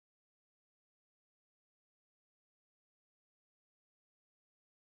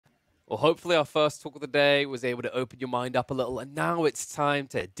Well, hopefully our first talk of the day was able to open your mind up a little, and now it's time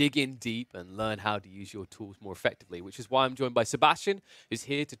to dig in deep and learn how to use your tools more effectively, which is why I'm joined by Sebastian, who's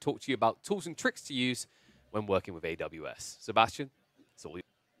here to talk to you about tools and tricks to use when working with AWS. Sebastian, it's all yours.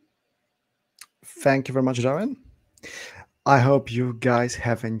 Thank you very much, Darren. I hope you guys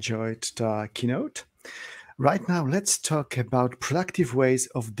have enjoyed the keynote. Right now, let's talk about productive ways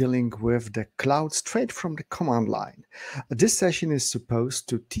of dealing with the cloud straight from the command line. This session is supposed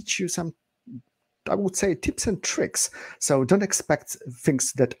to teach you some, I would say, tips and tricks. So don't expect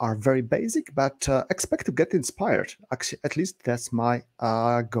things that are very basic, but expect to get inspired. Actually, at least that's my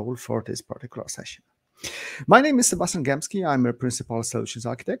goal for this particular session. My name is Sebastian Gebski. I'm a principal solutions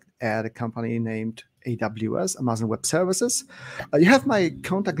architect at a company named AWS, Amazon Web Services. You have my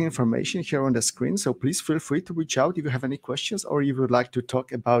contact information here on the screen, so please feel free to reach out if you have any questions or if you would like to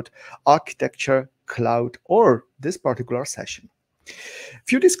talk about architecture, cloud, or this particular session.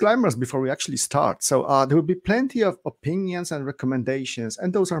 Few disclaimers before we actually start. So there will be plenty of opinions and recommendations,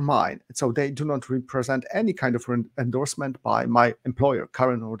 and those are mine. So they do not represent any kind of endorsement by my employer,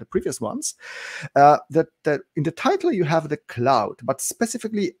 current or the previous ones. That in the title you have the cloud, but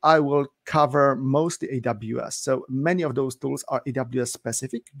specifically I will cover mostly AWS. So many of those tools are AWS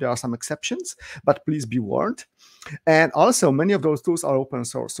specific. There are some exceptions, but please be warned. And also many of those tools are open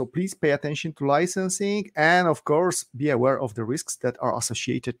source. So please pay attention to licensing and of course be aware of the risks that are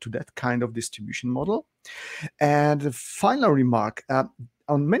associated to that kind of distribution model. And the final remark,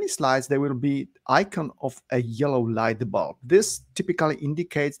 on many slides, there will be icon of a yellow light bulb. This typically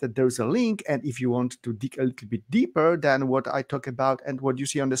indicates that there is a link, and if you want to dig a little bit deeper than what I talk about and what you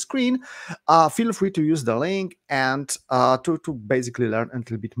see on the screen, feel free to use the link and to basically learn a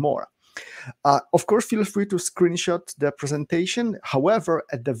little bit more. Of course, feel free to screenshot the presentation. However,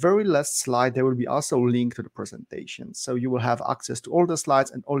 at the very last slide, there will be also a link to the presentation. So you will have access to all the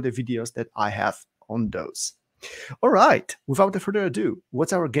slides and all the videos that I have on those. All right, without further ado,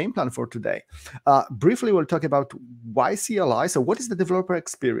 what's our game plan for today? Briefly, we'll talk about why CLI. So what is the developer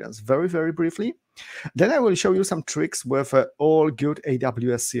experience? Very, very briefly. Then I will show you some tricks with all good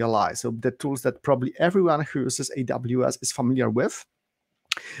AWS CLI. So the tools that probably everyone who uses AWS is familiar with.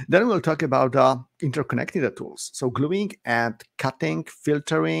 Then we'll talk about interconnecting the tools. So gluing and cutting,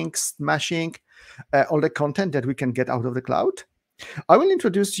 filtering, smashing, all the content that we can get out of the cloud. I will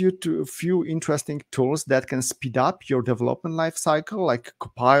introduce you to a few interesting tools that can speed up your development lifecycle, like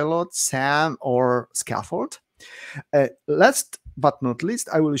Copilot, SAM, or Scaffold. Last but not least,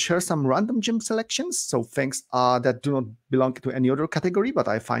 I will share some random gem selections, so things that do not belong to any other category, but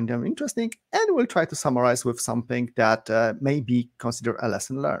I find them interesting, and we'll try to summarize with something that may be considered a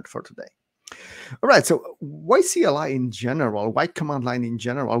lesson learned for today. All right, so why CLI in general? Why command line in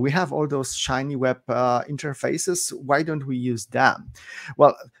general? We have all those shiny web interfaces. Why don't we use them?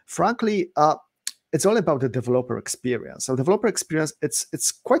 Well, frankly, it's all about the developer experience. So developer experience,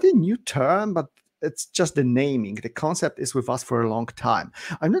 it's quite a new term, but it's just the naming. The concept is with us for a long time.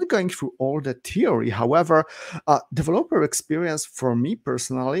 I'm not going through all the theory. However, developer experience for me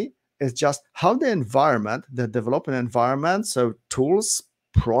personally is just how the environment, the development environment, so tools,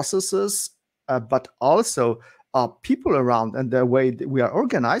 processes, but also people around and the way that we are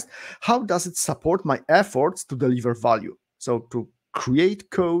organized, how does it support my efforts to deliver value? So to create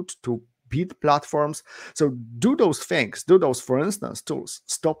code, to build platforms. So do those things, do those, for instance, tools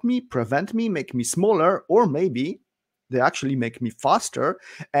stop me, prevent me, make me smaller, or maybe they actually make me faster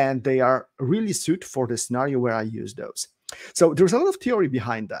and they are really suited for the scenario where I use those. So there's a lot of theory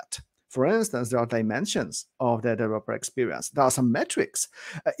behind that. For instance, there are dimensions of the developer experience. There are some metrics.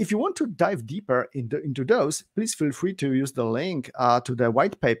 If you want to dive deeper into those, please feel free to use the link to the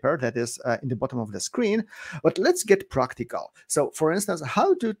white paper that is in the bottom of the screen. But let's get practical. So for instance,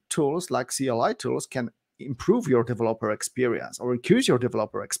 how do tools like CLI tools can improve your developer experience or increase your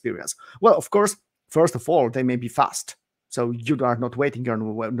developer experience? Well, of course, first of all, they may be fast. So you are not waiting, you're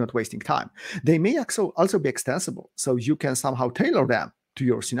not wasting time. They may also be extensible. So you can somehow tailor them to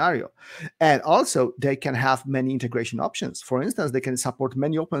your scenario. And also they can have many integration options. For instance, they can support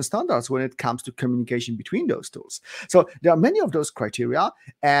many open standards when it comes to communication between those tools. So there are many of those criteria.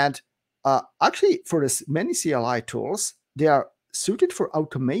 And actually for this, many CLI tools, they are suited for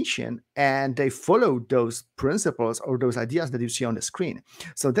automation and they follow those principles or those ideas that you see on the screen.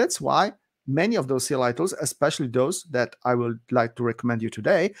 So that's why many of those CLI tools, especially those that I would like to recommend you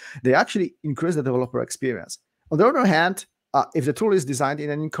today, they actually increase the developer experience. On the other hand, if the tool is designed in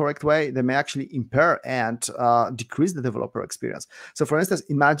an incorrect way, they may actually impair and decrease the developer experience. So for instance,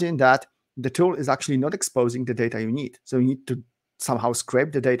 imagine that the tool is actually not exposing the data you need. So you need to somehow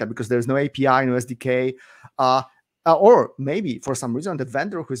scrape the data because there's no API, no SDK. Or maybe for some reason, the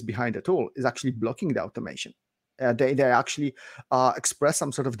vendor who's behind the tool is actually blocking the automation. They actually express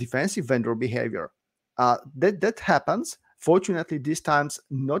some sort of defensive vendor behavior. That happens. Fortunately, these times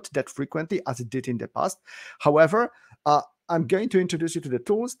not that frequently as it did in the past. However, I'm going to introduce you to the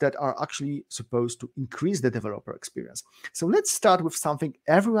tools that are actually supposed to increase the developer experience. So let's start with something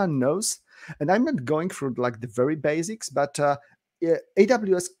everyone knows, and I'm not going through like the very basics, but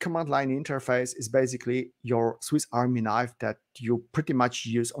AWS command line interface is basically your Swiss Army knife that you pretty much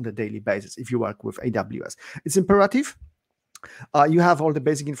use on a daily basis if you work with AWS. It's imperative. You have all the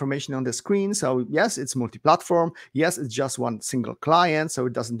basic information on the screen. So yes, it's multi-platform. Yes, it's just one single client. So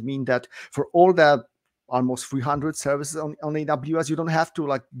it doesn't mean that for all the almost 300 services on AWS, you don't have to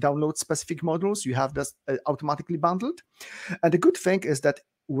like download specific modules. You have this automatically bundled. And the good thing is that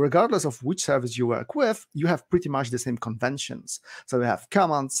regardless of which service you work with, you have pretty much the same conventions. So you have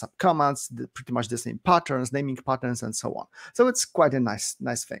commands, subcommands, pretty much the same patterns, naming patterns, and so on. So it's quite a nice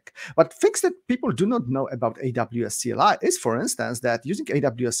thing. But things that people do not know about AWS CLI is, for instance, that using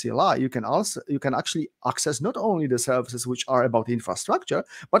AWS CLI, you can actually access not only the services which are about infrastructure,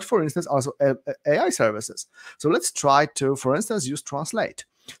 but for instance also AI services. So let's try to, for instance, use Translate.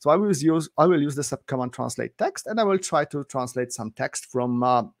 So I will use the subcommand translate text, and I will try to translate some text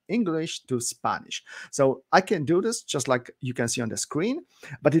from English to Spanish. So I can do this just like you can see on the screen,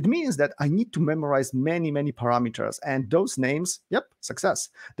 but it means that I need to memorize many parameters, and those names, yep, success.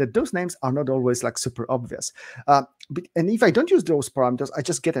 That those names are not always like super obvious. And if I don't use those parameters, I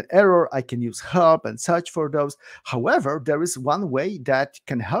just get an error. I can use help and search for those. However, there is one way that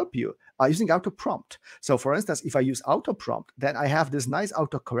can help you. Using auto prompt. So for instance, if I use auto prompt, then I have this nice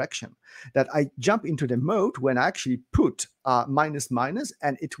auto correction that I jump into the mode when I actually put minus,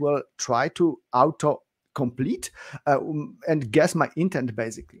 and it will try to auto complete and guess my intent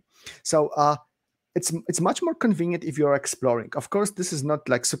basically. So it's much more convenient if you're exploring. Of course, this is not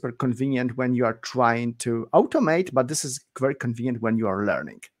like super convenient when you are trying to automate, but this is very convenient when you are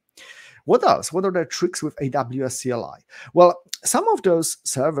learning. What else? What are the tricks with AWS CLI? Well, some of those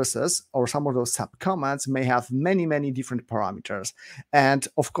services or some of those subcommands may have many different parameters. And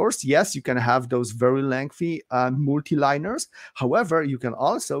of course, yes, you can have those very lengthy multi-liners. However, you can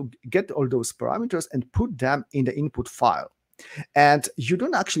also get all those parameters and put them in the input file. And you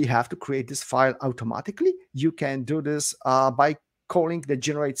don't actually have to create this file automatically. You can do this by calling the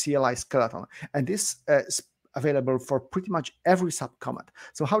generate CLI skeleton. And this is available for pretty much every subcommand.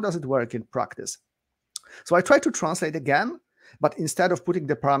 So how does it work in practice? So I try to translate again, but instead of putting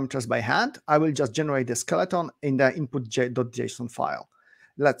the parameters by hand, I will just generate the skeleton in the input.json file.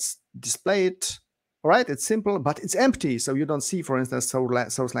 Let's display it. All right, it's simple, but it's empty. So you don't see, for instance,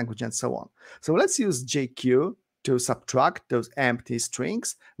 source language and so on. So let's use JQ to subtract those empty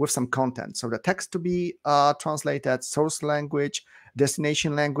strings with some content. So the text to be translated, source language,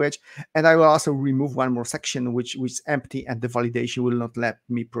 destination language, and I will also remove one more section which is empty, and the validation will not let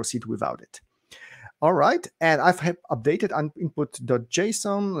me proceed without it. All right, and I've updated on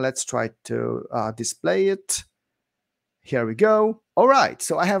input.json. Let's try to display it. Here we go. All right,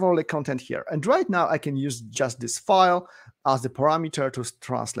 so I have all the content here. And right now I can use just this file as the parameter to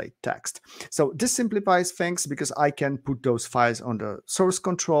translate text. So this simplifies things because I can put those files on the source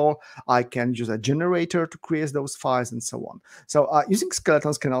control. I can use a generator to create those files and so on. So using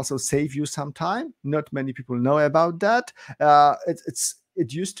skeletons can also save you some time. Not many people know about that.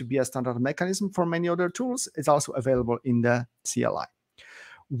 It used to be a standard mechanism for many other tools. It's also available in the CLI.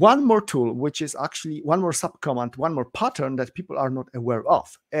 One more tool, which is actually one more subcommand, one more pattern that people are not aware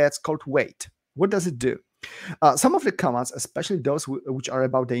of. It's called wait. What does it do? Some of the commands, especially those which are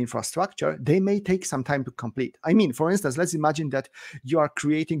about the infrastructure, they may take some time to complete. I mean, for instance, let's imagine that you are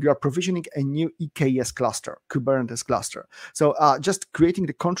provisioning a new EKS cluster, Kubernetes cluster. So just creating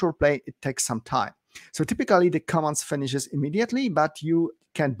the control plane, it takes some time. So typically the commands finishes immediately, but you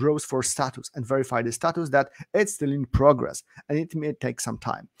can browse for status and verify the status that it's still in progress, and it may take some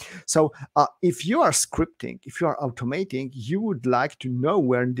time. So if you are scripting, if you are automating, you would like to know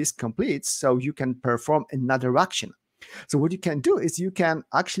when this completes so you can perform another action. So what you can do is you can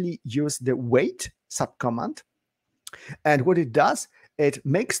actually use the wait subcommand, and what it does, it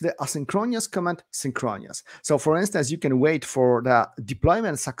makes the asynchronous command synchronous. So for instance, you can wait for the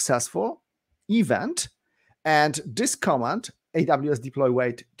deployment successful event, and this command, AWS deploy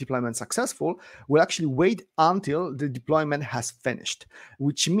wait deployment successful, will actually wait until the deployment has finished,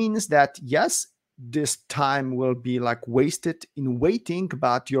 which means that yes, this time will be like wasted in waiting,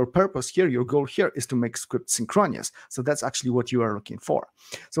 but your purpose here, your goal here is to make script synchronous. So that's actually what you are looking for.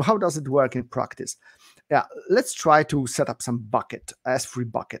 So how does it work in practice? yeah, let's try to set up some bucket,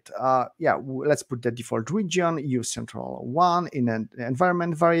 S3 bucket. Yeah, let's put the default region, use central one in an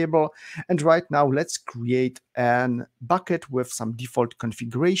environment variable. And right now, let's create an bucket with some default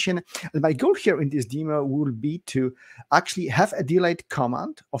configuration. And my goal here in this demo will be to actually have a delayed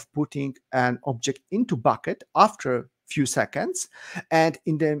command of putting an object into bucket after few seconds, and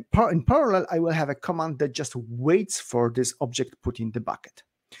in parallel I will have a command that just waits for this object put in the bucket.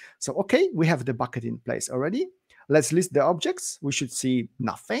 So okay, we have the bucket in place already. Let's list the objects. We should see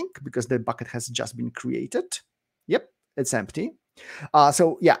nothing because the bucket has just been created. Yep, it's empty.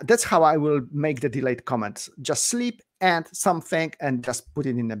 So yeah, that's how I will make the delayed comments. Just sleep and something and just put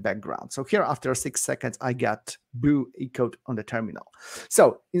it in the background. So here after 6 seconds, I got boo echoed on the terminal.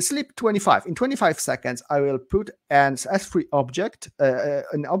 So in sleep 25, in 25 seconds, I will put an S3 object,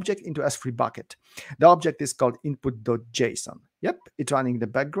 an object into S3 bucket. The object is called input.json. Yep, it's running the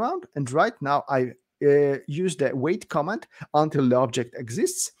background. And right now I use the wait command until the object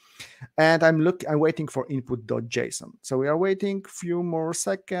exists. And I'm waiting for input.json. So we are waiting a few more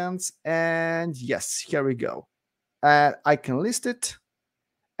seconds. And yes, here we go. I can list it.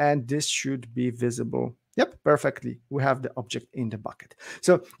 And this should be visible. Yep, perfectly. We have the object in the bucket.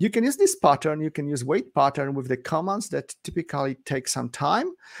 So you can use this pattern. You can use wait pattern with the commands that typically take some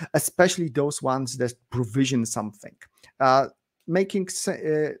time, especially those ones that provision something. Making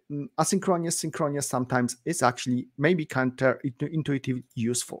asynchronous, synchronous sometimes is actually maybe counterintuitive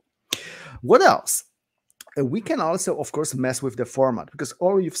useful. What else? We can also, of course, mess with the format, because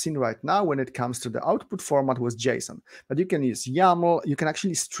all you've seen right now when it comes to the output format was JSON. But you can use YAML, you can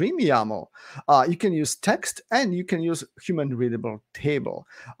actually stream YAML, you can use text, and you can use human-readable table.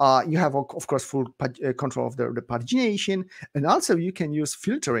 You have, of course, full control of the pagination, and also you can use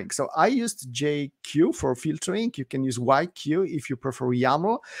filtering. So I used JQ for filtering. You can use YQ if you prefer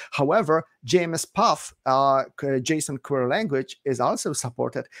YAML. However, JMS path, JSON query language, is also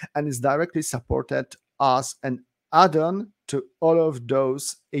supported and is directly supported as an add-on to all of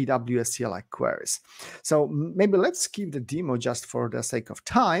those AWS CLI queries. So maybe let's skip the demo just for the sake of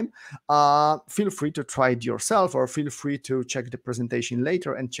time. Feel free to try it yourself, or feel free to check the presentation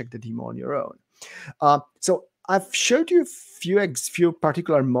later and check the demo on your own. So I've showed you few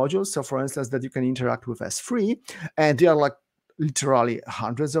particular modules. So for instance, that you can interact with S3, and they are like literally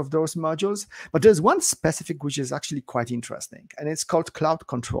hundreds of those modules. But there's one specific which is actually quite interesting, and it's called Cloud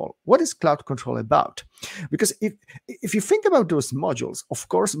Control. What is Cloud Control about? Because if you think about those modules, of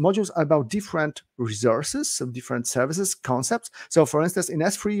course, modules are about different resources, so different services, concepts. So for instance, in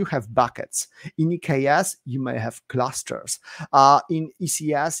S3, you have buckets. In EKS, you may have clusters. In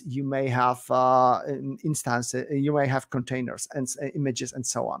ECS, you may have instances, you may have containers and images and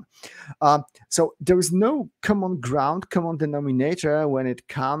so on. So there is no common ground, common denominator when it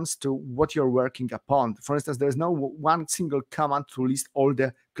comes to what you're working upon. For instance, there's no one single command to list all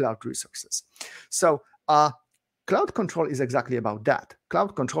the cloud resources. So Cloud Control is exactly about that.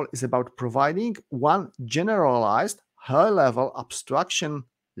 Cloud Control is about providing one generalized high-level abstraction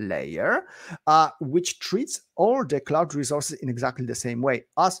layer, which treats all the cloud resources in exactly the same way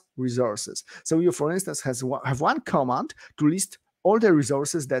as resources. So you, for instance, have one command to list all the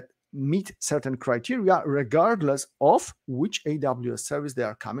resources that meet certain criteria, regardless of which AWS service they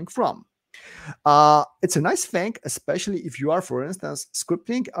are coming from. It's a nice thing, especially if you are, for instance,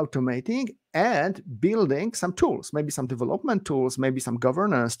 scripting, automating, and building some tools, maybe some development tools, maybe some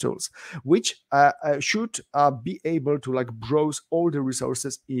governance tools, which should be able to like browse all the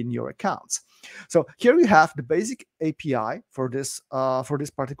resources in your accounts. So here we have the basic API for this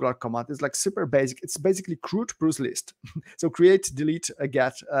particular command. It's like super basic. It's basically CRUD plus list. So create, delete,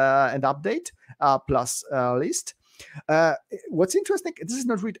 get, and update plus list. What's interesting, this is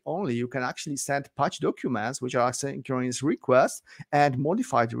not read only. You can actually send patch documents, which are asynchronous requests, and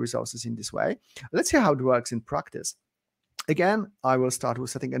modify the resources in this way. Let's see how it works in practice. Again, I will start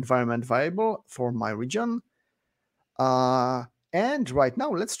with setting environment variable for my region. And right now,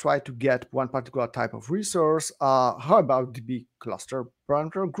 let's try to get one particular type of resource. How about DB cluster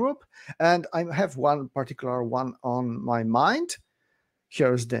parameter group? And I have one particular one on my mind.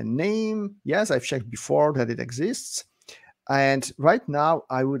 Here's the name. Yes, I've checked before that it exists. And right now,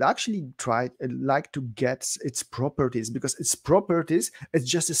 I would actually like to get its properties, because its properties is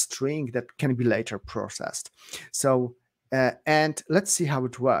just a string that can be later processed. So, and let's see how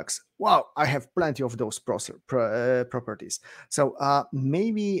it works. Wow, I have plenty of those properties. So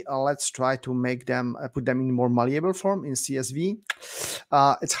maybe let's try to make them, put them in more malleable form in CSV.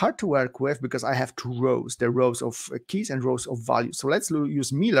 It's hard to work with because I have two rows, the rows of keys and rows of values. So let's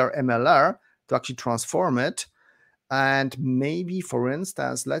use MLR to actually transform it. And maybe, for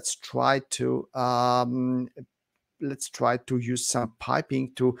instance, let's try to use some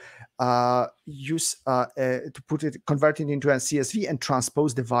piping to convert it into a CSV and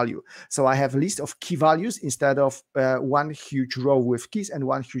transpose the value. So I have a list of key values instead of one huge row with keys and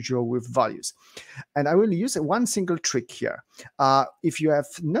one huge row with values. And I will use one single trick here. If you have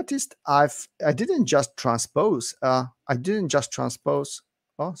noticed, I didn't just transpose. Oh,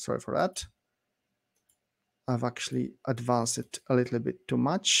 sorry for that. I've actually advanced it a little bit too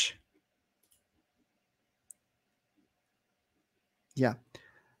much. Yeah.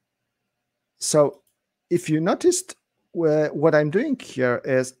 So if you noticed, what I'm doing here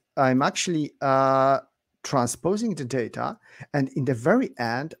is I'm actually transposing the data, and in the very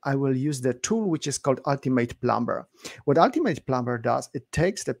end, I will use the tool which is called Ultimate Plumber. What Ultimate Plumber does, it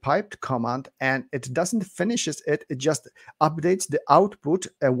takes the piped command and it doesn't finishes it, it just updates the output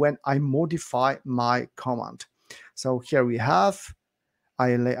when I modify my command. So here we have,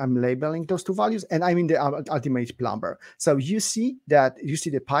 I'm labeling those two values, and I'm in the Ultimate Plumber. So you see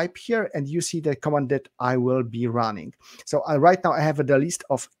the pipe here, and you see the command that I will be running. So right now I have the list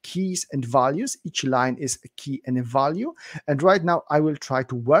of keys and values. Each line is a key and a value. And right now I will try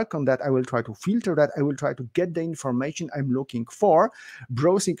to work on that. I will try to filter that. I will try to get the information I'm looking for,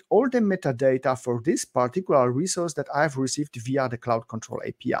 browsing all the metadata for this particular resource that I've received via the Cloud Control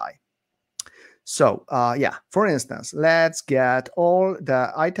API. So yeah, for instance, let's get all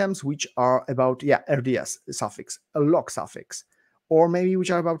the items which are about RDS suffix, a log suffix, or maybe which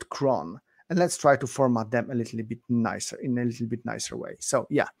are about cron, and let's try to format them a little bit nicer, in a little bit nicer way. So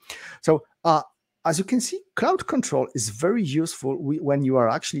yeah, so as you can see, Cloud Control is very useful when you are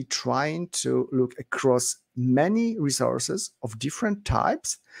actually trying to look across many resources of different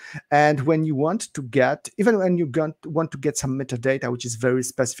types, and when you want to get, even when you want to get some metadata which is very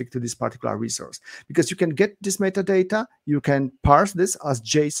specific to this particular resource, because you can get this metadata, you can parse this as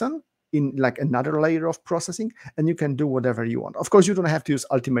JSON in like another layer of processing, and you can do whatever you want. Of course, you don't have to use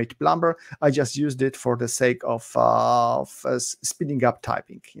Ultimate Plumber. I just used it for the sake of speeding up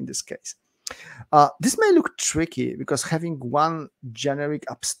typing in this case. This may look tricky because having one generic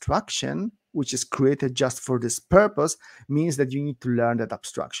abstraction which is created just for this purpose means that you need to learn that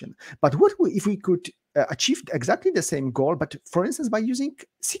abstraction. But what if we could achieve exactly the same goal, but for instance, by using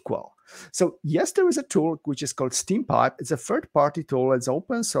SQL? So yes, there is a tool which is called SteamPipe. It's a third-party tool. It's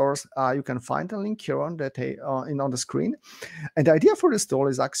open source. You can find a link here on the screen. And the idea for this tool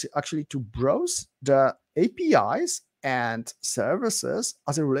is actually to browse the APIs and services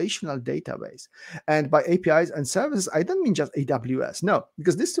as a relational database. And by APIs and services, I don't mean just AWS. No,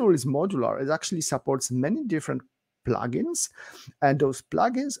 because this tool is modular. It actually supports many different plugins, and those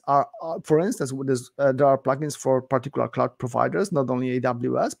plugins are, for instance, there are plugins for particular cloud providers, not only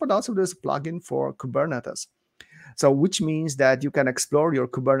AWS, but also there's a plugin for Kubernetes. So which means that you can explore your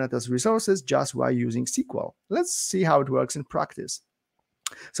Kubernetes resources just by using SQL. Let's see how it works in practice.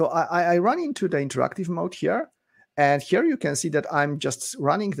 So I run into the interactive mode here. And here you can see that I'm just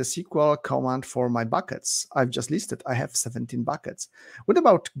running the SQL command for my buckets. I've just listed, I have 17 buckets. What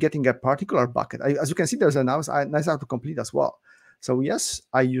about getting a particular bucket? As you can see, there's a nice autocomplete as well. So yes,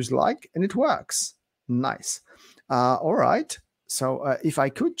 I use like, and it works. Nice. All right. So if I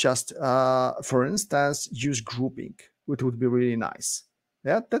could just, for instance, use grouping, which would be really nice.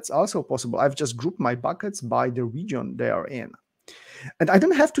 Yeah, that's also possible. I've just grouped my buckets by the region they are in. And I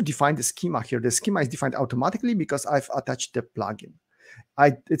don't have to define the schema here. The schema is defined automatically because I've attached the plugin.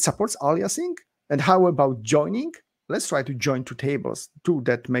 It supports aliasing. And how about joining? Let's try to join two tables, two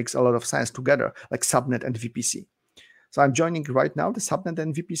that makes a lot of sense together, like subnet and VPC. So I'm joining right now the subnet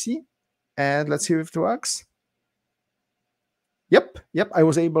and VPC. And let's see if it works. Yep, I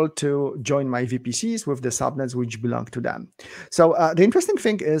was able to join my VPCs with the subnets which belong to them. So the interesting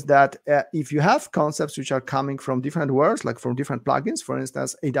thing is that if you have concepts which are coming from different worlds, like from different plugins, for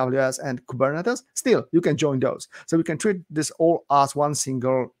instance, AWS and Kubernetes, still you can join those. So we can treat this all as one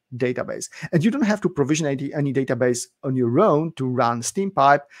single database. And you don't have to provision any database on your own to run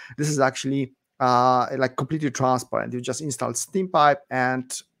SteamPipe. This is actually like completely transparent. You just install SteamPipe and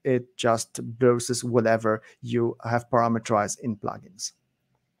it just browses whatever you have parameterized in plugins.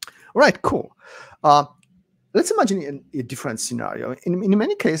 All right, cool. Let's imagine a different scenario. In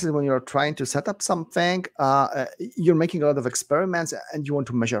many cases, when you're trying to set up something, you're making a lot of experiments and you want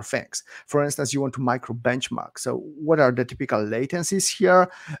to measure things. For instance, you want to micro benchmark. So what are the typical latencies here?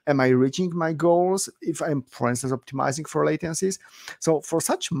 Am I reaching my goals if I'm, for instance, optimizing for latencies? So for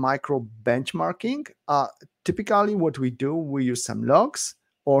such micro benchmarking, typically what we do, we use some logs,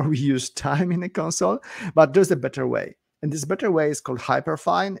 or we use time in a console, but there's a better way. And this better way is called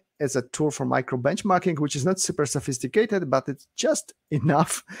Hyperfine. It's a tool for micro benchmarking, which is not super sophisticated, but it's just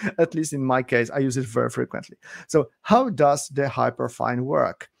enough. At least in my case, I use it very frequently. So how does the Hyperfine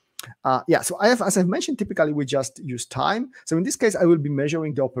work? Yeah, so as I've mentioned, typically we just use time. So in this case, I will be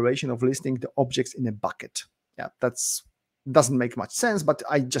measuring the operation of listing the objects in a bucket. Yeah, that's doesn't make much sense, but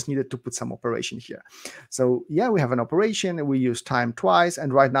I just needed to put some operation here. So yeah, we have an operation, we use time twice,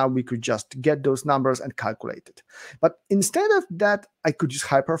 and right now we could just get those numbers and calculate it. But instead of that, I could use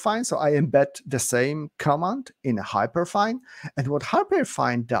Hyperfine. So I embed the same command in a Hyperfine. And what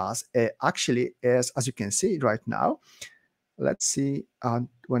Hyperfine does actually is, as you can see right now, let's see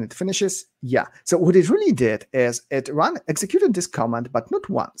when it finishes. Yeah, so what it really did is it executed this command, but not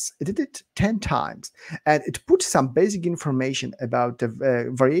once. It did it 10 times. And it put some basic information about the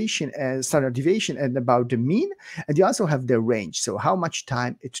variation and standard deviation and about the mean. And you also have the range. So how much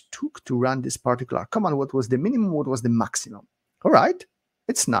time it took to run this particular command, what was the minimum, what was the maximum. All right.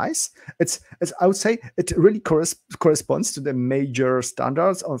 It's nice. It's I would say it really corresponds to the major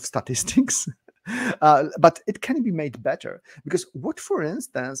standards of statistics. But it can be made better, because what, for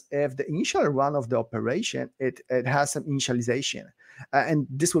instance, if the initial run of the operation, it has some initialization, and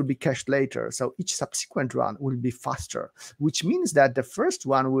this will be cached later. So each subsequent run will be faster, which means that the first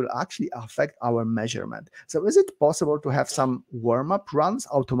one will actually affect our measurement. So is it possible to have some warm-up runs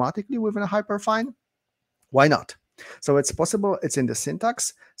automatically within a Hyperfine? Why not? So it's possible. It's in the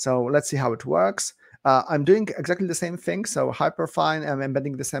syntax. So let's see how it works. I'm doing exactly the same thing. So Hyperfine, I'm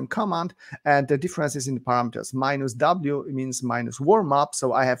embedding the same command, and the difference is in the parameters. -w means minus warm-up.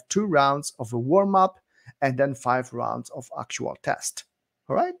 So I have 2 rounds of a warm-up and then 5 rounds of actual test.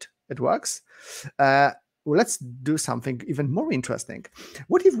 All right, it works. Well, let's do something even more interesting.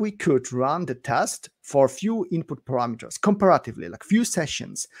 What if we could run the test for few input parameters comparatively, like few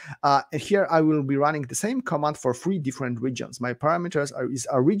sessions? And here I will be running the same command for 3 different regions. My parameters is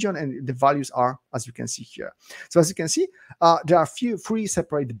a region, and the values are, as you can see here. So as you can see, there are 3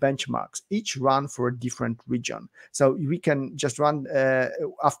 separate benchmarks, each run for a different region. So we can just run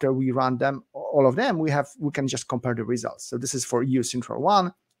after we run them, all of them. We can just compare the results. So this is for EU Central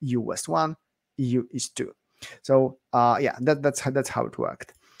 1, EU West 1, EU East 2. So yeah, that's how it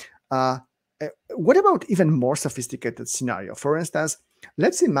worked. What about even more sophisticated scenario? For instance,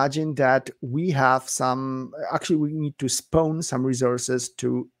 let's imagine that we have we need to spawn some resources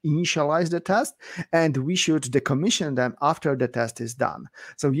to initialize the test, and we should decommission them after the test is done.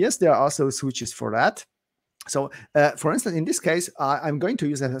 So yes, there are also switches for that. So for instance, in this case, I'm going to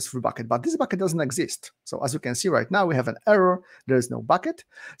use a S3 bucket, but this bucket doesn't exist. So as you can see right now, we have an error. There is no bucket.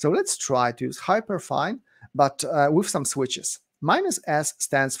 So let's try to use Hyperfine, but with some switches. -s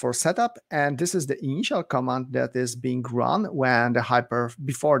stands for setup, and this is the initial command that is being run when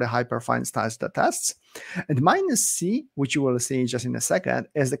before the Hyperfine starts the tests. And -c, which you will see just in a second,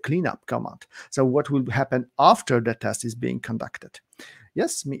 is the cleanup command. So what will happen after the test is being conducted?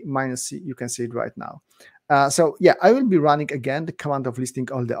 Yes, -c, you can see it right now. So yeah, I will be running again the command of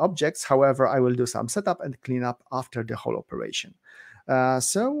listing all the objects. However, I will do some setup and cleanup after the whole operation.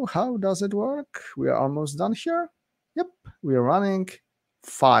 So how does it work? We are almost done here. Yep, we are running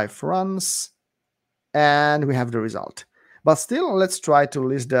 5 runs, and we have the result. But still, let's try to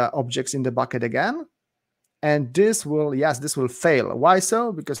list the objects in the bucket again. And this will fail. Why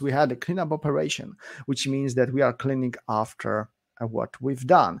so? Because we had a cleanup operation, which means that we are cleaning after what we've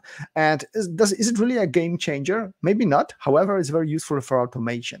done. And is it really a game changer? Maybe not. However, it's very useful for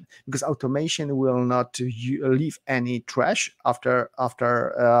automation, because automation will not leave any trash after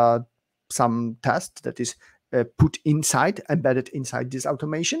some test that is embedded inside this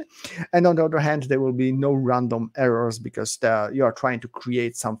automation. And on the other hand, there will be no random errors, because you are trying to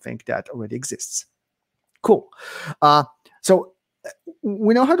create something that already exists. Cool. So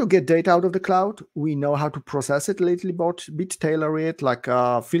we know how to get data out of the cloud. We know how to process it a little bit, tailor it, like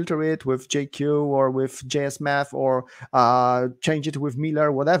filter it with JQ or with JSMath, or change it with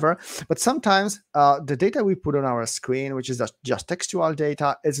Miller, whatever. But sometimes the data we put on our screen, which is just textual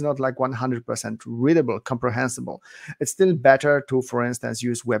data, is not like 100% readable, comprehensible. It's still better to, for instance,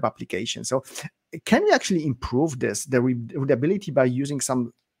 use web applications. So can we actually improve the readability by using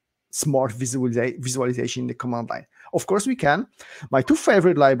some smart visualization in the command line? Of course we can. My 2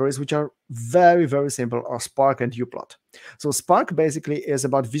 favorite libraries, which are very, very simple, are Spark and uplot. So Spark basically is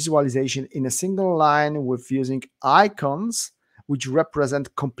about visualization in a single line with using icons which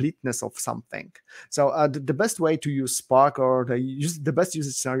represent completeness of something. So the best way to use Spark, or the best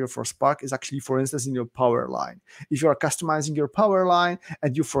usage scenario for Spark, is actually, for instance, in your power line. If you are customizing your power line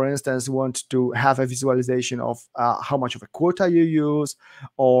and you, for instance, want to have a visualization of how much of a quota you use,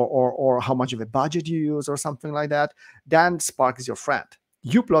 or how much of a budget you use, or something like that, then Spark is your friend.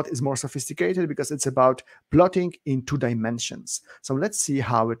 uplot is more sophisticated because it's about plotting in 2 dimensions. So let's see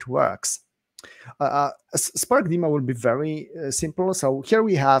how it works. A Spark demo will be very simple. So here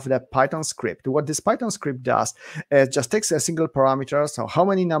we have the Python script. What this Python script does is just takes a single parameter. So how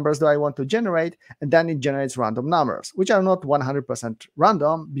many numbers do I want to generate? And then it generates random numbers, which are not 100%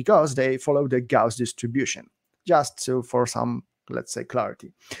 random because they follow the Gauss distribution, just for some, let's say,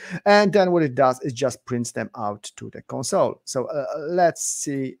 clarity. And then what it does is just prints them out to the console. So let's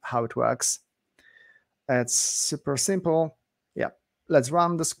see how it works. It's super simple. Yeah, let's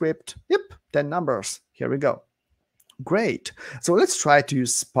run the script. Yep, 10 numbers. Here we go. Great. So let's try to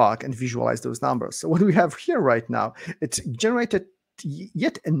use Spark and visualize those numbers. So what we have here right now, it's generated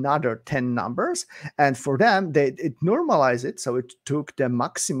yet another 10 numbers, and for them it normalized it, so it took the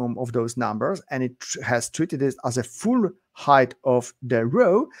maximum of those numbers and it has treated it as a full height of the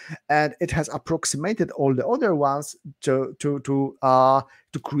row, and it has approximated all the other ones to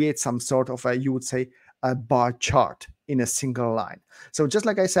create some sort of a, you would say, a bar chart in a single line. So just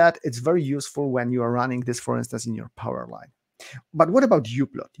like I said, it's very useful when you are running this, for instance, in your power line. But what about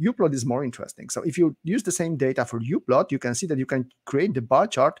uplot? Uplot is more interesting. So if you use the same data for uplot, you can see that you can create the bar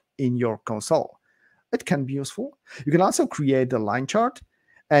chart in your console. It can be useful. You can also create the line chart.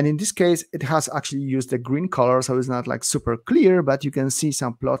 And in this case, it has actually used the green color, so it's not like super clear, but you can see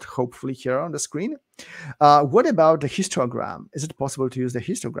some plot hopefully here on the screen. What about the histogram? Is it possible to use the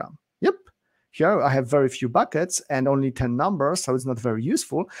histogram? Yep. Here I have very few buckets and only 10 numbers, so it's not very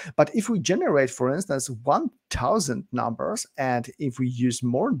useful. But if we generate, for instance, 1,000 numbers, and if we use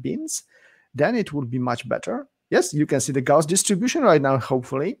more bins, then it will be much better. Yes, you can see the Gauss distribution right now,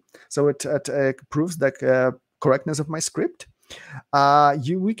 hopefully. So it proves the correctness of my script.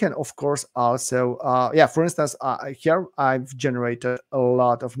 We can, of course, also, for instance, here I've generated a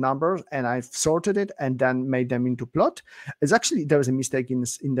lot of numbers and I've sorted it and then made them into plot. It's actually, there is a mistake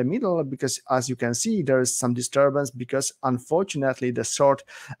in the middle because, as you can see, there is some disturbance because, unfortunately, the sort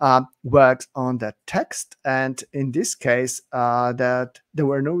works on the text. And in this case, that there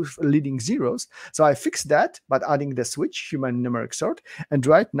were no leading zeros. So I fixed that by adding the switch, human numeric sort. And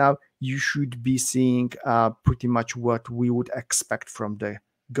right now, you should be seeing pretty much what we would expect from the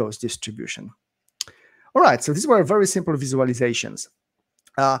Gauss distribution. All right, so these were very simple visualizations.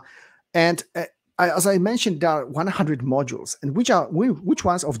 As I mentioned, there are 100 modules. And which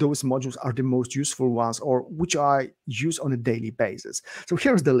ones of those modules are the most useful ones, or which I use on a daily basis? So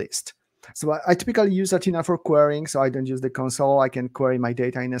here's the list. So I typically use Athena for querying, so I don't use the console. I can query my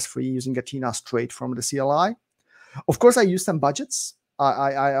data in S3 using Athena straight from the CLI. Of course, I use some budgets.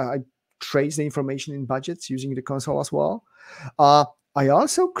 I trace the information in budgets using the console as well. I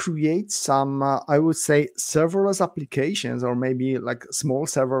also create some, I would say, serverless applications, or maybe like small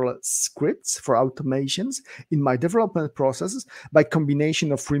serverless scripts for automations in my development processes by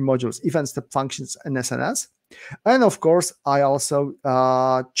combination of 3 modules: event, step functions, and SNS. And of course, I also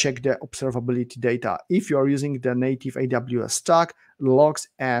check the observability data. If you are using the native AWS stack, logs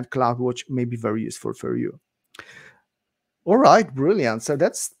and CloudWatch may be very useful for you. All right, brilliant. So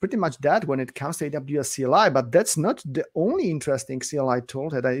that's pretty much that when it comes to AWS CLI, but that's not the only interesting CLI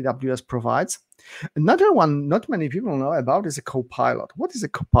tool that AWS provides. Another one not many people know about is a Copilot. What is a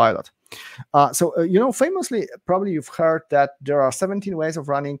Copilot? Famously, probably you've heard that there are 17 ways of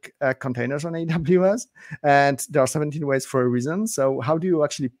running containers on AWS, and there are 17 ways for a reason. So how do you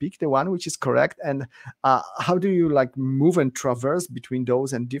actually pick the one which is correct, and how do you like move and traverse between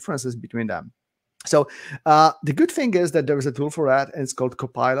those and differences between them? So the good thing is that there is a tool for that, and it's called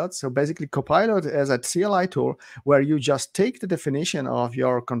Copilot. So basically, Copilot is a CLI tool where you just take the definition of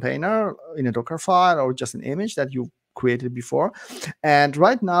your container in a Docker file or just an image that you created before. And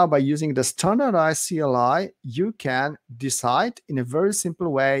right now, by using the standardized CLI, you can decide in a very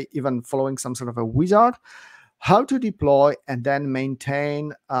simple way, even following some sort of a wizard, how to deploy and then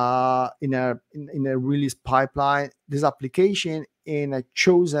maintain in a release pipeline this application in a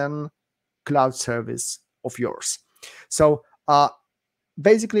chosen cloud service of yours. So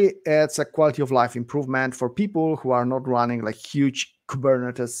basically, it's a quality of life improvement for people who are not running like huge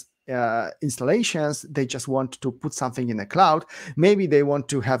Kubernetes installations. They just want to put something in the cloud. Maybe they want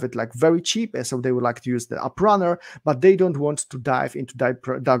to have it like very cheap, so they would like to use the AppRunner, but they don't want to dive into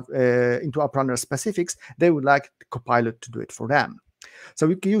AppRunner specifics. They would like the Copilot to do it for them.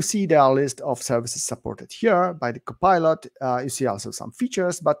 So you see there are a list of services supported here by the Copilot. You see also some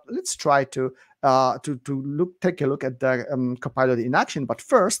features, but let's try to take a look at the Copilot in action. But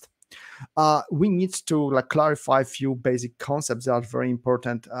first, we need to clarify a few basic concepts that are very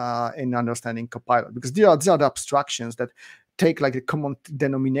important in understanding Copilot, because these are the abstractions that take like a common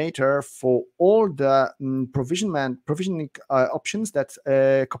denominator for all the provisioning options that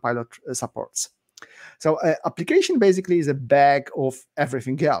Copilot supports. So application basically is a bag of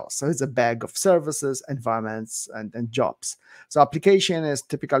everything else. So it's a bag of services, environments, and jobs. So application is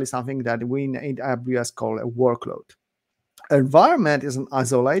typically something that we in AWS call a workload. Environment is an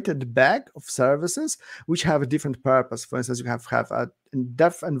isolated bag of services which have a different purpose. For instance, you have a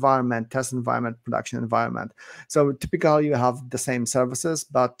dev environment, test environment, production environment. So typically you have the same services,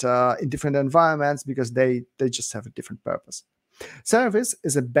 but in different environments because they just have a different purpose. Service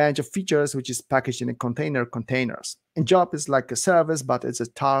is a bunch of features which is packaged in a containers. And job is like a service, but it's a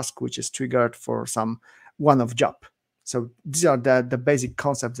task which is triggered for some one-off job. So these are the basic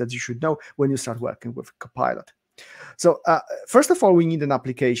concepts that you should know when you start working with Copilot. So first of all, we need an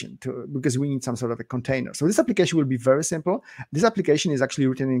application because we need some sort of a container. So this application will be very simple. This application is actually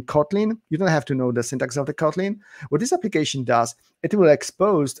written in Kotlin. You don't have to know the syntax of the Kotlin. What this application does, it will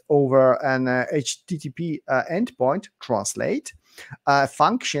expose over an HTTP endpoint, translate, a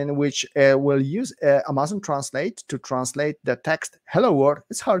function which will use Amazon Translate to translate the text hello world,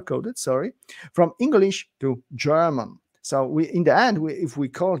 it's hard-coded, sorry, from English to German. So in the end, if we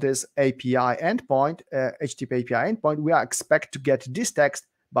call this API endpoint, HTTP API endpoint, we are expect to get this text,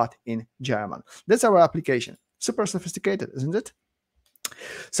 but in German. That's our application. Super sophisticated, isn't it?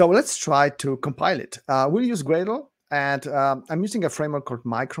 So let's try to compile it. We'll use Gradle, and I'm using a framework called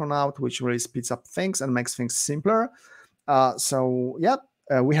Micronaut, which really speeds up things and makes things simpler.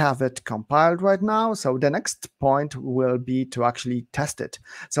 We have it compiled right now. So the next point will be to actually test it.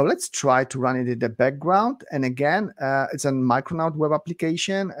 So let's try to run it in the background. And again, it's a Micronaut web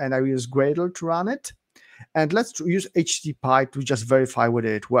application, and I will use Gradle to run it. And let's use HTTP to just verify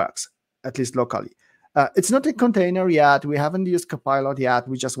whether it works, at least locally. It's not a container yet. We haven't used Copilot yet.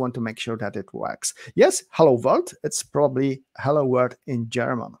 We just want to make sure that it works. Yes, hello world. It's probably hello world in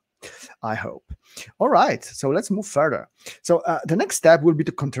German, I hope. All right, so let's move further. So the next step will be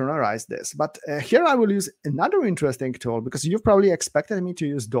to containerize this. But here I will use another interesting tool, because you've probably expected me to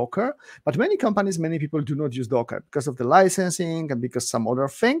use Docker, but many companies, many people do not use Docker because of the licensing and because some other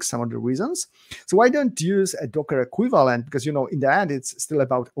things, some other reasons. So why don't use a Docker equivalent? Because, in the end, it's still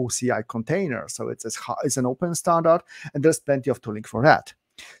about OCI containers. So it's an open standard, and there's plenty of tooling for that.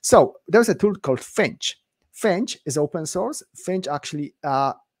 So there's a tool called Finch. Finch is open source. Finch actually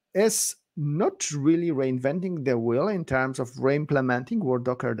is not really reinventing the wheel in terms of re-implementing what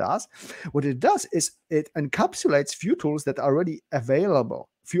Docker does. What it does is it encapsulates few tools that are already available,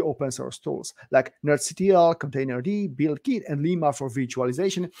 few open source tools like nerdctl, containerd, buildkit, and Lima for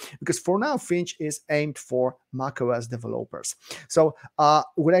virtualization, because for now Finch is aimed for macOS developers. So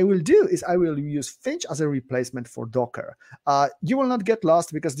what I will do is I will use Finch as a replacement for Docker. You will not get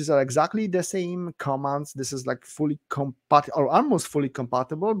lost because these are exactly the same commands. This is like fully compatible or almost fully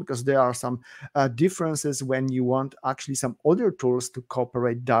compatible, because there are some differences when you want actually some other tools to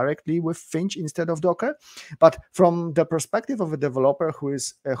cooperate directly with Finch instead of Docker. But from the perspective of a developer who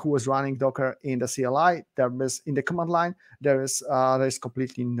was running Docker in the CLI, in the command line, there is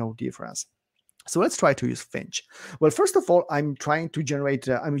completely no difference. So let's try to use Finch. Well, first of all, I'm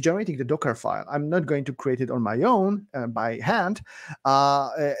generating the Docker file. I'm not going to create it on my own by hand.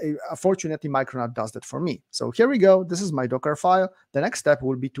 Fortunately, Micronaut does that for me. So here we go. This is my Docker file. The next step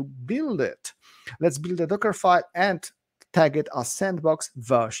will be to build it. Let's build a Docker file and tag it as sandbox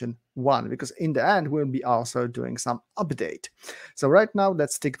version 1, because in the end, we'll be also doing some update. So right now,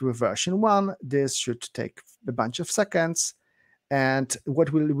 let's stick with version 1. This should take a bunch of seconds. And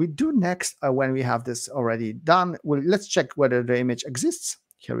what will we do next when we have this already done? Well, let's check whether the image exists.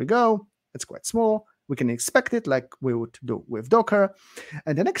 Here we go. It's quite small. We can inspect it like we would do with Docker.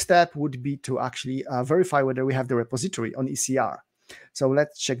 And the next step would be to actually verify whether we have the repository on ECR. So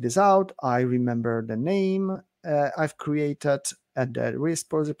let's check this out. I remember the name I've created, and the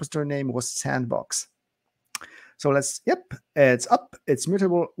repository name was Sandbox. So it's up, it's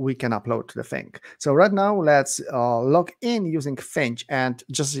mutable, we can upload the thing. So right now, let's log in using Finch, and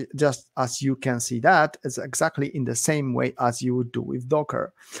just as you can see that, it's exactly in the same way as you would do with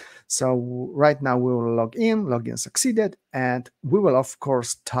Docker. So right now we will login succeeded, and we will of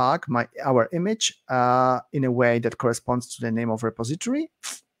course tag our image in a way that corresponds to the name of repository,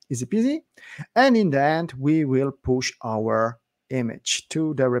 easy peasy. And in the end, we will push our image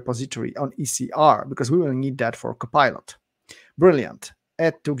to the repository on ECR, because we will need that for Copilot. Brilliant.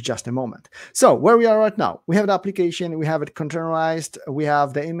 It took just a moment. So where we are right now, we have the application, we have it containerized, we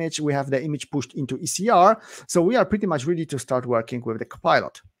have the image pushed into ECR. So we are pretty much ready to start working with the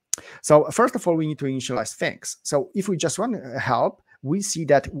Copilot. So first of all, we need to initialize things. So if we just run help, we see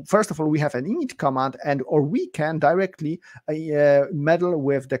that first of all, we have an init command, or we can directly meddle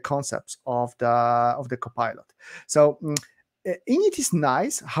with the concepts of the Copilot. So init is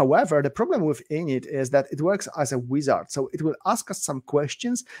nice. However, the problem with init is that it works as a wizard. So it will ask us some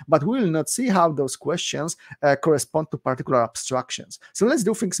questions, but we will not see how those questions correspond to particular abstractions. So let's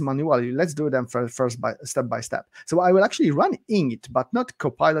do things manually. Let's do them first step by step. So I will actually run init, but not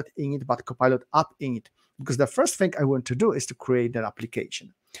Copilot init, but Copilot app init, because the first thing I want to do is to create an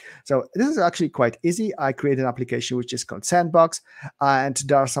application. So this is actually quite easy. I create an application which is called Sandbox, and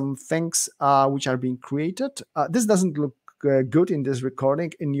there are some things which are being created. This doesn't look good in this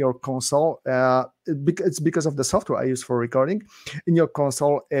recording in your console. It's because of the software I use for recording. In your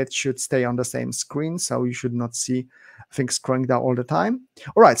console, it should stay on the same screen, so you should not see things scrolling down all the time.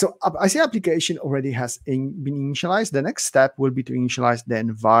 All right, so I see application already has been initialized. The next step will be to initialize the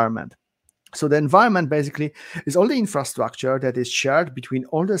environment. So the environment basically is all the infrastructure that is shared between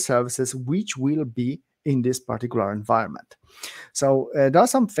all the services which will be in this particular environment. So there are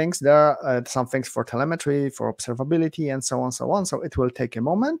some things there, some things for telemetry, for observability, and so on, so on. So it will take a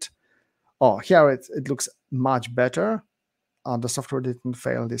moment. Oh, here it looks much better. The software didn't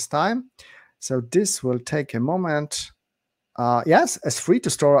fail this time. So this will take a moment. Yes, it's free to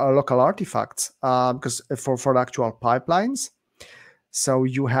store our local artifacts because for the actual pipelines. So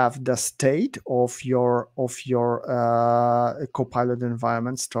you have the state of your Copilot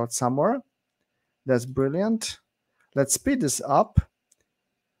environment stored somewhere. That's brilliant. Let's speed this up.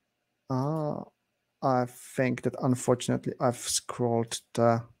 I think that unfortunately I've scrolled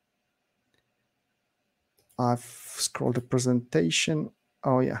the presentation.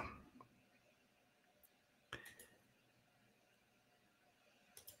 Oh yeah.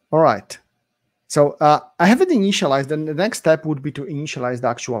 All right. So I have it initialized. Then the next step would be to initialize the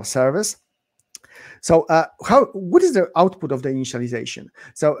actual service. So what is the output of the initialization?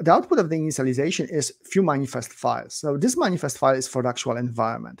 So the output of the initialization is few manifest files. So this manifest file is for the actual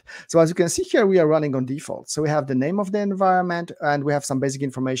environment. So as you can see here, we are running on default. So we have the name of the environment, and we have some basic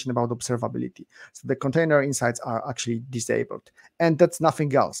information about observability. So the container insights are actually disabled, and that's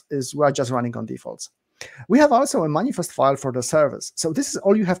nothing else. We are just running on defaults. We have also a manifest file for the service. So this is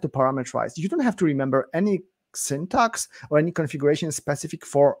all you have to parameterize. You don't have to remember any syntax or any configuration specific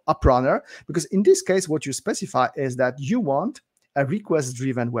for app runner, because in this case, what you specify is that you want a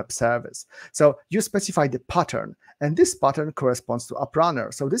request-driven web service. So you specify the pattern, and this pattern corresponds to app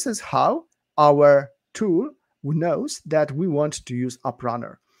runner. So this is how our tool knows that we want to use app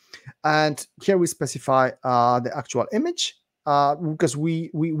runner. And here we specify the actual image. Because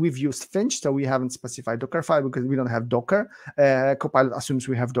we've used Finch, so we haven't specified Dockerfile because we don't have Docker. Copilot assumes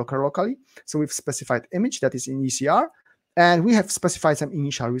we have Docker locally. So we've specified image that is in ECR, and we have specified some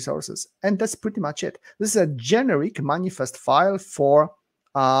initial resources. And that's pretty much it. This is a generic manifest file for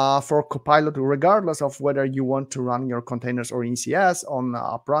Copilot, regardless of whether you want to run your containers or in ECS, on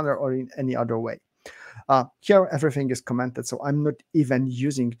App Runner, or in any other way. Here, everything is commented, so I'm not even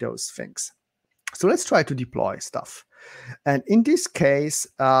using those things. So let's try to deploy stuff. And in this case,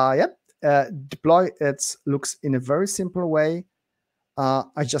 deploy it looks in a very simple way.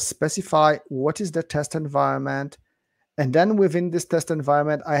 I just specify what is the test environment. And then within this test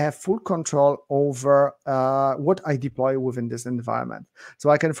environment, I have full control over what I deploy within this environment.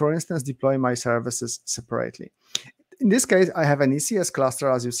 So I can, for instance, deploy my services separately. In this case, I have an ECS cluster,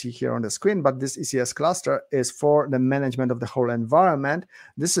 as you see here on the screen, but this ECS cluster is for the management of the whole environment.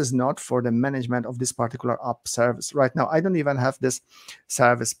 This is not for the management of this particular app service. Right now, I don't even have this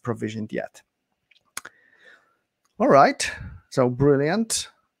service provisioned yet. All right, so brilliant.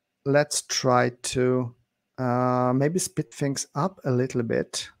 Let's try to maybe speed things up a little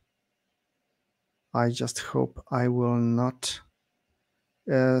bit. I just hope I will not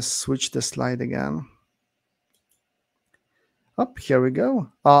switch the slide again. Up here we go.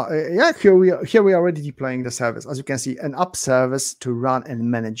 Here we are already deploying the service. As you can see, an app service to run and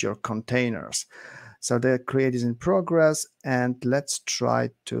manage your containers. So the create is in progress, and let's try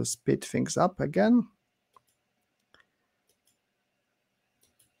to speed things up again.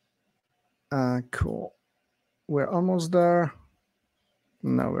 Cool. We're almost there.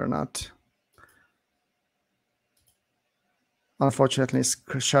 No, we're not. Unfortunately,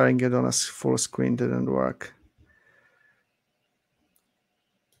 sharing it on a full screen didn't work.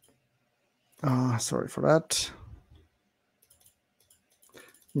 Sorry for that.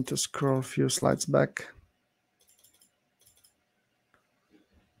 Need to scroll a few slides back.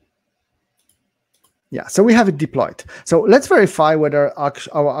 Yeah, so we have it deployed. So let's verify whether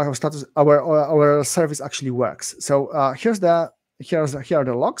our status, our service actually works. So here are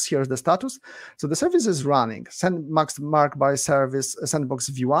the logs. Here's the status. So the service is running. Sandbox marked by service sandbox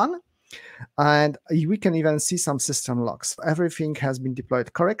v1, and we can even see some system logs. Everything has been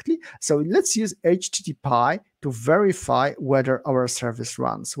deployed correctly. So let's use HTTP to verify whether our service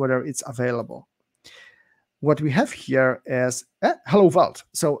runs, whether it's available. What we have here is Hello Vault.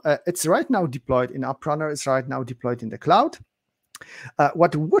 So it's right now deployed in AppRunner. It's right now deployed in the cloud.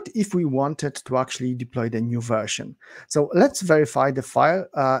 What if we wanted to actually deploy the new version? So let's verify the file,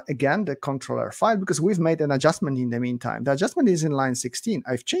 again, the controller file, because we've made an adjustment in the meantime. The adjustment is in line 16.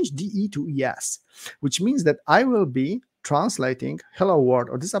 I've changed DE to ES, which means that I will be translating Hello World,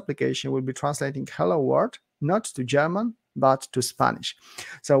 or this application will be translating Hello World, not to German, but to Spanish.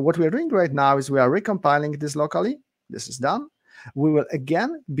 So what we're doing right now is we are recompiling this locally. This is done. We will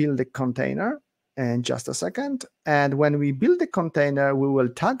again build a container in just a second. And when we build the container, we will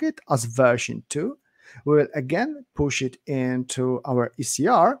tag it as version 2. We will again push it into our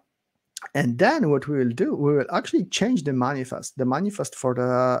ECR. And then what we will do, we will actually change the manifest for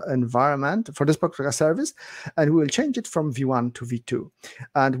the environment, for this particular service, and we will change it from V1 to V2.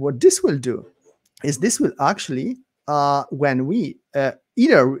 And what this will do is this will actually, when we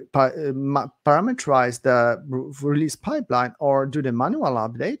either parameterize the release pipeline or do the manual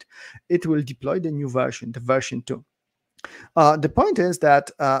update, it will deploy the new version, the version 2. The point is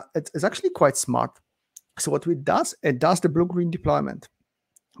that it's actually quite smart. So what it does the blue-green deployment,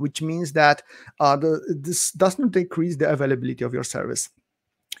 which means that this does not decrease the availability of your service.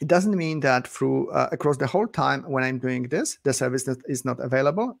 It doesn't mean that through across the whole time when I'm doing this, the service is not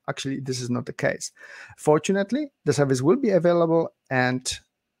available. Actually, this is not the case. Fortunately, the service will be available, and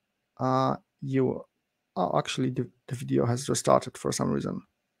actually the video has restarted for some reason.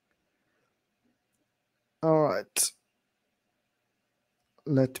 All right.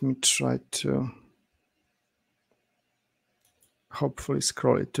 Let me try to hopefully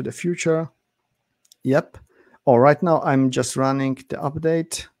scroll it to the future. Yep. Oh, right now I'm just running the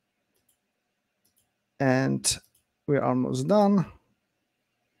update, and we're almost done.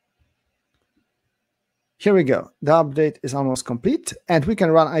 Here we go. The update is almost complete, and we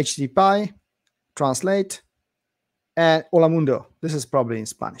can run HTTP, translate, and Hola Mundo. This is probably in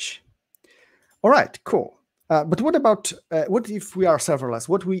Spanish. All right, cool. But what about, what if we are serverless?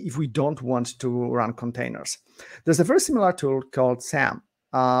 What if we don't want to run containers? There's a very similar tool called SAM.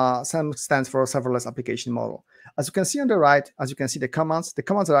 SAM stands for Serverless Application Model. As you can see on the right, as you can see the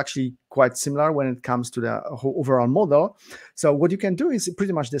commands are actually quite similar when it comes to the whole overall model. So what you can do is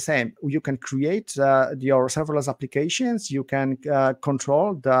pretty much the same. You can create your serverless applications. You can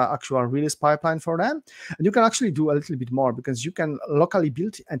control the actual release pipeline for them. And you can actually do a little bit more, because you can locally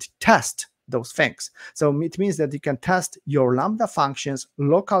build and test those things. So it means that you can test your Lambda functions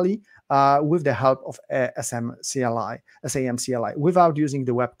locally with the help of SAM CLI without using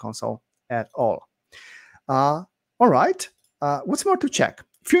the web console at all. All right, what's more to check?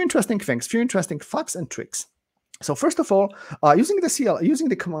 Few interesting things, few interesting facts and tricks. So first of all, using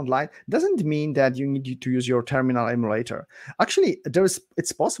the command line doesn't mean that you need to use your terminal emulator. Actually,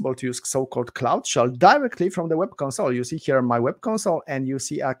 it's possible to use so-called Cloud Shell directly from the web console. You see here my web console, and you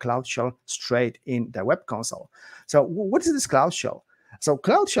see a Cloud Shell straight in the web console. So what is this Cloud Shell? So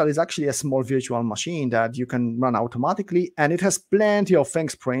Cloud Shell is actually a small virtual machine that you can run automatically, and it has plenty of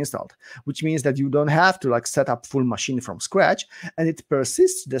things pre-installed, which means that you don't have to set up full machine from scratch, and it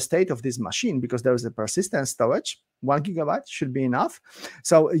persists the state of this machine because there is a persistent storage. 1 GB should be enough.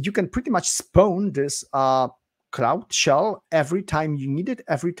 So you can pretty much spawn this Cloud Shell every time you need it,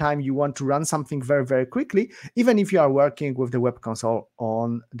 every time you want to run something very, very quickly, even if you are working with the web console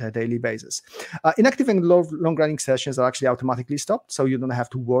on the daily basis. Inactive and long-running sessions are actually automatically stopped, so you don't have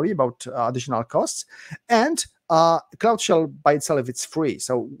to worry about additional costs. And Cloud Shell by itself, it's free.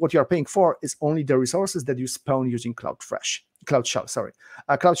 So what you are paying for is only the resources that you spawn using Cloud Shell, sorry.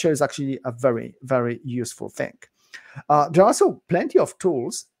 Cloud Shell is actually a very, very useful thing. There are also plenty of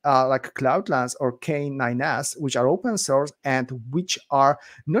tools like Cloudlens or K9s, which are open source and which are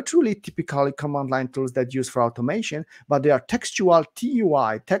not really typically command line tools that use for automation, but they are textual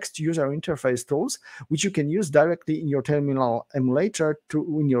TUI, text user interface tools, which you can use directly in your terminal emulator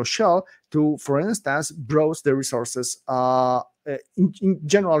in your shell to, for instance, browse the resources, in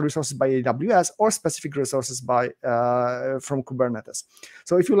general resources by AWS or specific resources from Kubernetes.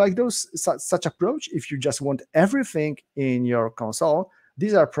 So if you like such approach, if you just want everything in your console,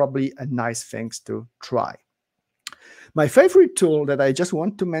 these are probably a nice things to try. My favorite tool that I just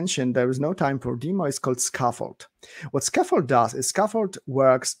want to mention, there is no time for demo, is called Scaffold. What Scaffold does is Scaffold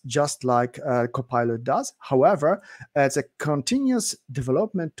works just like Copilot does. However, it's a continuous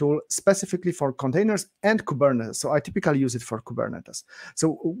development tool specifically for containers and Kubernetes. So I typically use it for Kubernetes.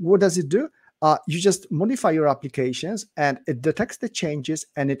 So what does it do? You just modify your applications and it detects the changes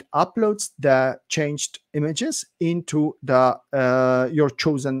and it uploads the changed images into the your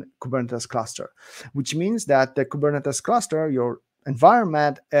chosen Kubernetes cluster, which means that the Kubernetes cluster, your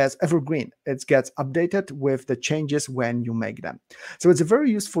environment, is evergreen. It gets updated with the changes when you make them. So it's a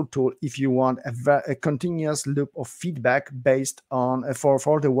very useful tool if you want a continuous loop of feedback based on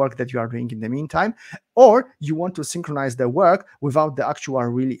for the work that you are doing in the meantime, or you want to synchronize the work without the actual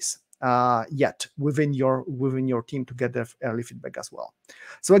release yet within your team to get the early feedback as well.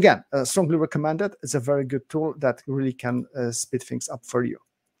 So again, strongly recommended. It's a very good tool that really can speed things up for you.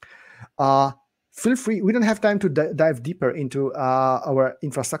 Feel free. We don't have time to dive deeper into our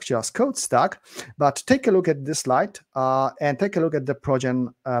infrastructure as code stack, but take a look at this slide and take a look at the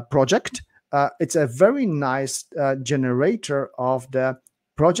project. It's a very nice generator of the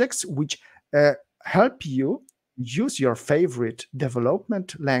projects which help you use your favorite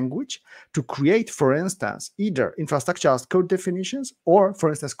development language to create, for instance, either infrastructure as code definitions or, for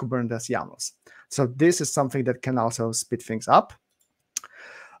instance, Kubernetes YAMLs. So this is something that can also speed things up.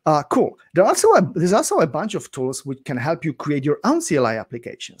 Cool. There's also a bunch of tools which can help you create your own CLI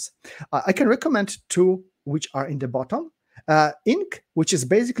applications. I can recommend two which are in the bottom. Ink, which is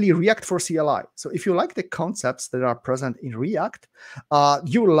basically React for CLI. So if you like the concepts that are present in React,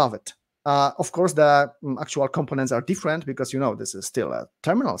 you will love it. Of course, the actual components are different because, this is still a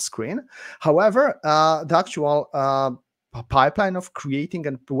terminal screen. However, the actual pipeline of creating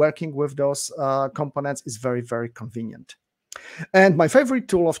and working with those components is very, very convenient. And my favorite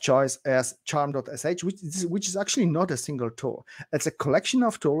tool of choice is charm.sh, which is actually not a single tool. It's a collection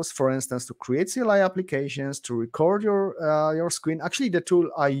of tools, for instance, to create CLI applications, to record your screen. Actually, the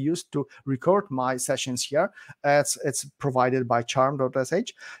tool I used to record my sessions here, it's provided by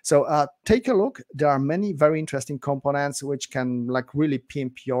charm.sh. So take a look. There are many very interesting components which can really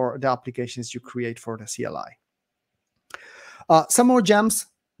pimp the applications you create for the CLI. Some more gems,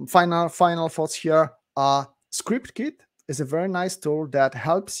 final thoughts here. ScriptKit is a very nice tool that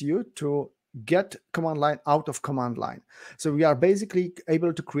helps you to get command line out of command line. So we are basically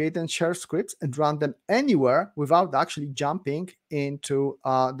able to create and share scripts and run them anywhere without actually jumping into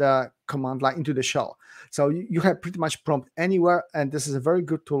the command line, into the shell. So you have pretty much prompt anywhere, and this is a very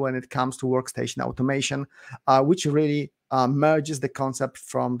good tool when it comes to workstation automation, which really merges the concept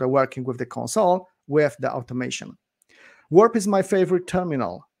from the working with the console with the automation. Warp is my favorite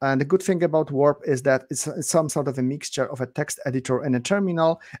terminal. And the good thing about Warp is that it's some sort of a mixture of a text editor and a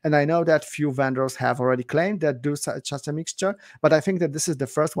terminal. And I know that few vendors have already claimed that do such a mixture, but I think that this is the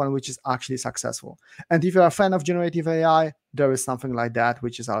first one which is actually successful. And if you're a fan of generative AI, there is something like that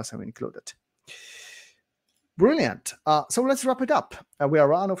which is also included. Brilliant. So let's wrap it up. We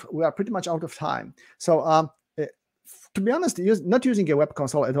are pretty much out of time. So to be honest, not using a web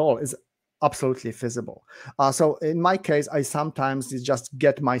console at all is absolutely feasible. So in my case, I sometimes just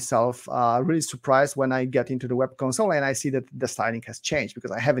get myself really surprised when I get into the web console and I see that the styling has changed because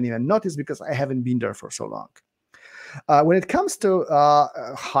I haven't even noticed because I haven't been there for so long. When it comes to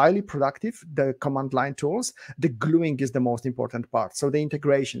highly productive, the command line tools, the gluing is the most important part. So the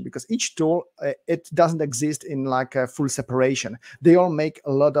integration, because each tool, it doesn't exist in like a full separation. They all make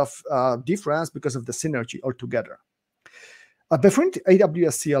a lot of difference because of the synergy altogether. Before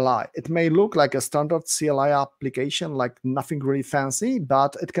AWS CLI, it may look like a standard CLI application, like nothing really fancy,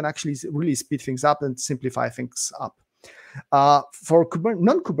 but it can actually really speed things up and simplify things up. For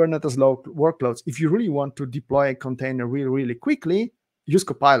non-Kubernetes workloads, if you really want to deploy a container really, really quickly, use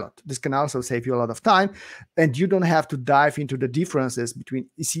Copilot. This can also save you a lot of time, and you don't have to dive into the differences between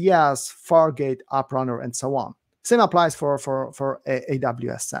ECS, Fargate, AppRunner, and so on. Same applies for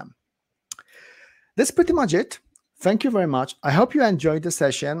AWS SAM. That's pretty much it. Thank you very much. I hope you enjoyed the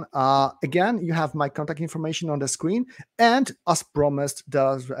session. Again, you have my contact information on the screen. And as promised,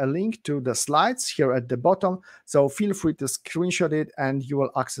 there's a link to the slides here at the bottom. So feel free to screenshot it and you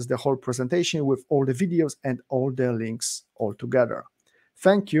will access the whole presentation with all the videos and all the links all together.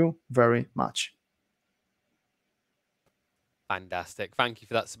 Thank you very much. Fantastic. Thank you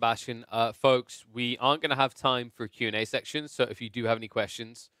for that, Sebastian. Folks, we aren't going to have time for a Q&A section. So if you do have any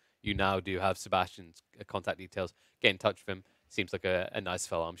questions, you now do have Sebastian's contact details. Get in touch with him. Seems like a nice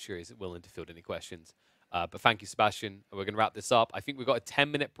fellow. I'm sure he's willing to field any questions. But thank you, Sebastian. We're going to wrap this up. I think we've got a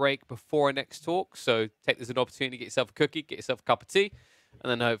 10-minute break before our next talk. So take this as an opportunity to get yourself a cookie, get yourself a cup of tea,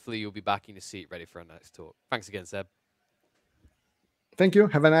 and then hopefully you'll be back in your seat ready for our next talk. Thanks again, Seb. Thank you.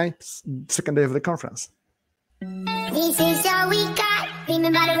 Have a nice second day of the conference. This is all we got.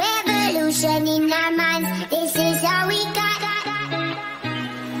 Remember the revolution in our minds. This is all we got.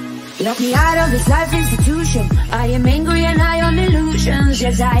 Lock me out of this life institution. I am angry and high on illusions.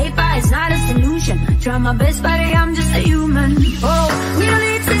 Yes, I hate, but it's not a solution. Try my best, but I'm just a human. Oh, we don't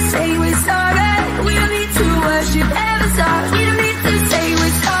need to say we're sorry. We don't need to worship heaven's stars. We don't need to say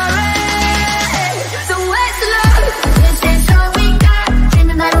we're sorry. So where's the love? This is all we got.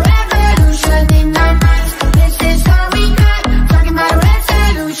 Dreaming about a revolution in our minds. This is all we got. Talking about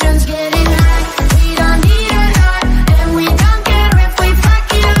resolutions, getting high. We don't need a lot, and we don't care if we fuck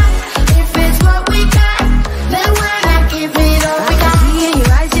it up. If it's what we got, then why not give it all we got? I can see in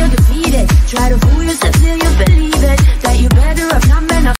your eyes you're defeated. Try to fool yourself till you believe it.